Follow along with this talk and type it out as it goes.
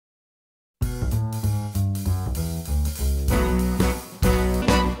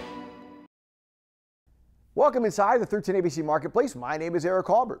Welcome inside the 13ABC Marketplace. My name is Eric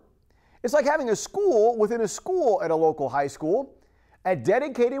Albert. It's like having a school within a school at a local high school, a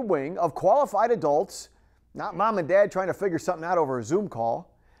dedicated wing of qualified adults, not mom and dad trying to figure something out over a Zoom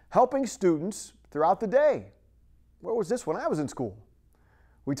call, helping students throughout the day. Where was this when I was in school?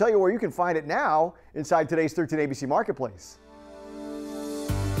 We tell you where you can find it now inside today's 13ABC Marketplace.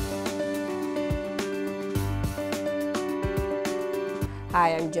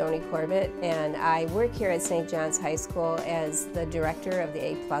 Hi, I'm Joni Corbett, and I work here at St. John's High School as the director of the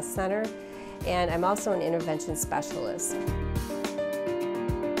A+ Center, and I'm also an intervention specialist.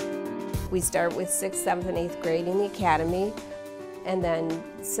 We start with 6th, 7th, and 8th grade in the academy, and then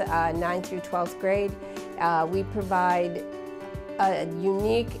 9th through 12th grade. We provide a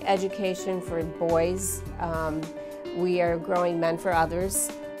unique education for boys. We are growing Men for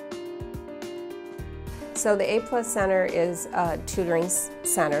Others. So the A+ Center is a tutoring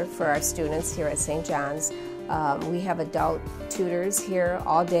center for our students here at St. John's. We have adult tutors here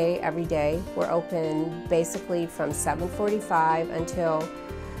all day, every day. We're open basically from 7:45 until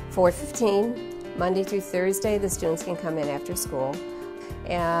 4:15. Monday through Thursday, the students can come in after school.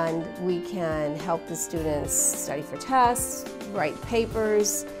 And we can help the students study for tests, write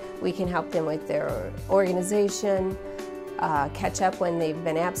papers. We can help them with their organization, catch up when they've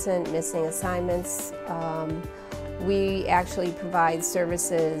been absent, missing assignments. We actually provide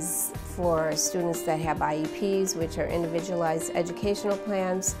services for students that have IEPs, which are individualized educational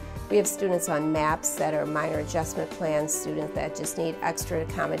plans. We have students on MAPs that are minor adjustment plans, students that just need extra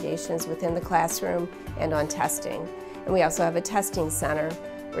accommodations within the classroom, and on testing. And we also have a testing center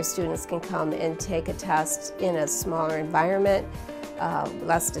where students can come and take a test in a smaller environment,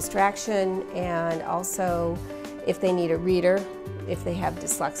 less distraction, and also if they need a reader, if they have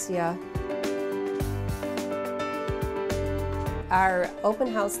dyslexia. Our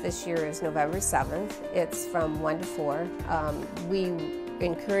open house this year is November 7th. It's from 1 to 4. We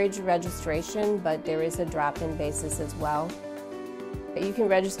encourage registration, but there is a drop-in basis as well. You can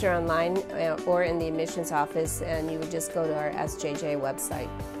register online or in the admissions office, and you would just go to our SJJ website.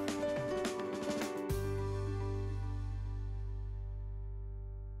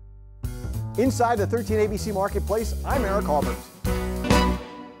 Inside the 13ABC Marketplace, I'm Eric Albert.